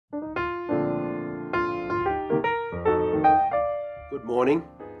morning.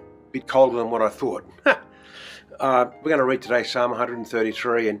 A bit colder than what I thought. We're going to read today Psalm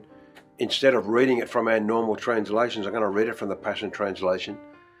 133, and instead of reading it from our normal translations, I'm going to read it from the Passion Translation.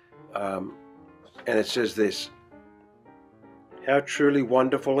 And it says this: "How truly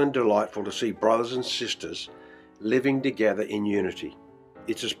wonderful and delightful to see brothers and sisters living together in unity.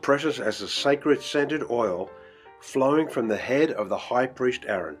 It's as precious as the sacred scented oil flowing from the head of the high priest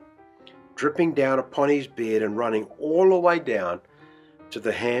Aaron, dripping down upon his beard and running all the way down to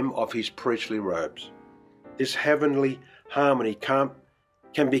the hem of his priestly robes. This heavenly harmony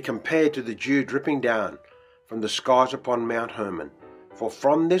can be compared to the dew dripping down from the skies upon Mount Hermon. For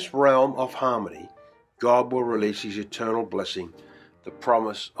from this realm of harmony, God will release his eternal blessing, the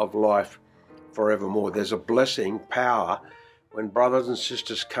promise of life forevermore." There's a blessing, power, when brothers and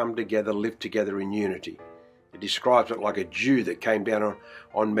sisters come together, live together in unity. It describes it like a dew that came down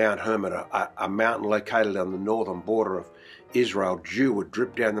on Mount Hermon, a mountain located on the northern border of Israel. Dew would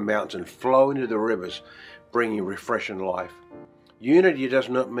drip down the mountains and flow into the rivers, bringing refreshing life. Unity does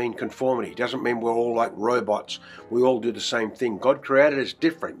not mean conformity. It doesn't mean we're all like robots. We all do the same thing. God created us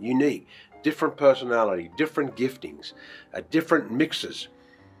different, unique, different personality, different giftings, different mixes.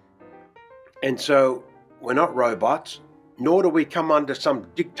 And so we're not robots, nor do we come under some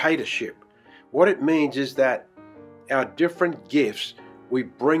dictatorship. What it means is that our different gifts, we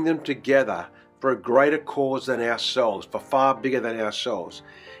bring them together for a greater cause than ourselves, for far bigger than ourselves.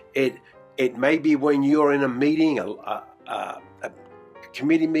 It may be when you're in a meeting, a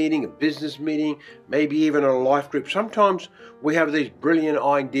committee meeting, a business meeting, maybe even a life group. Sometimes we have these brilliant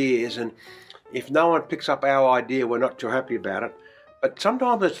ideas, and if no one picks up our idea, we're not too happy about it. But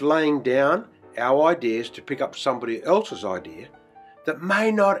sometimes it's laying down our ideas to pick up somebody else's idea that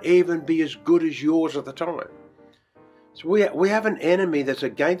may not even be as good as yours at the time. So we have an enemy that's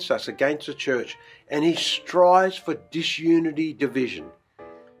against us, against the church, and he strives for disunity, division.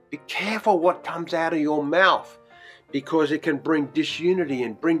 Be careful what comes out of your mouth, because it can bring disunity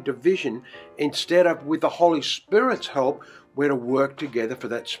and bring division. Instead of, with the Holy Spirit's help, we're to work together for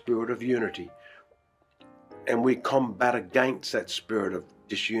that spirit of unity. And we combat against that spirit of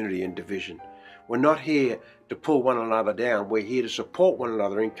disunity and division. We're not here to pull one another down. We're here to support one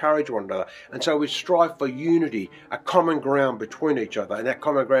another, encourage one another. And so we strive for unity, a common ground between each other. And that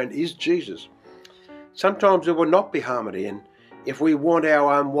common ground is Jesus. Sometimes there will not be harmony, and if we want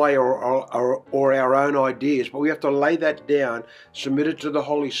our own way or our own ideas, but we have to lay that down, submit it to the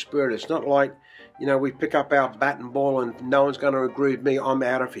Holy Spirit. It's not like, we pick up our bat and ball and no one's going to agree with me, I'm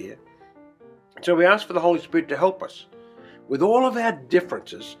out of here. So we ask for the Holy Spirit to help us with all of our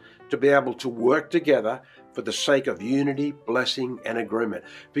differences to be able to work together for the sake of unity, blessing, and agreement.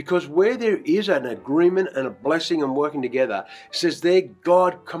 Because where there is an agreement and a blessing and working together, it says there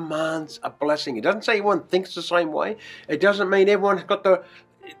God commands a blessing. It doesn't say everyone thinks the same way. It doesn't mean everyone's got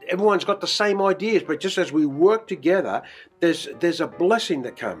the same ideas, but just as we work together, there's a blessing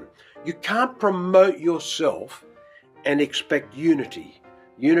that comes. You can't promote yourself and expect unity.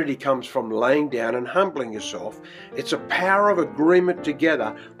 Unity comes from laying down and humbling yourself. It's a power of agreement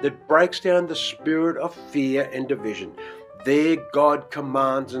together that breaks down the spirit of fear and division. There God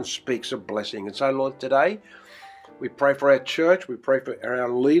commands and speaks a blessing. And so, Lord, today we pray for our church, we pray for our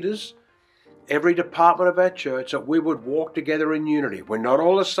leaders, every department of our church, that we would walk together in unity. We're not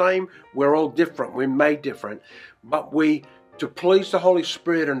all the same, we're all different, we're made different, but to please the Holy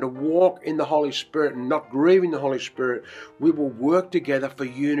Spirit and to walk in the Holy Spirit and not grieving the Holy Spirit, we will work together for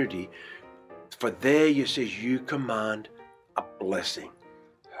unity. For there, you says, you command a blessing.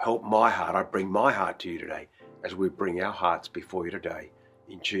 Help my heart. I bring my heart to you today as we bring our hearts before you today.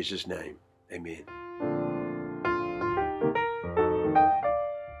 In Jesus' name, amen.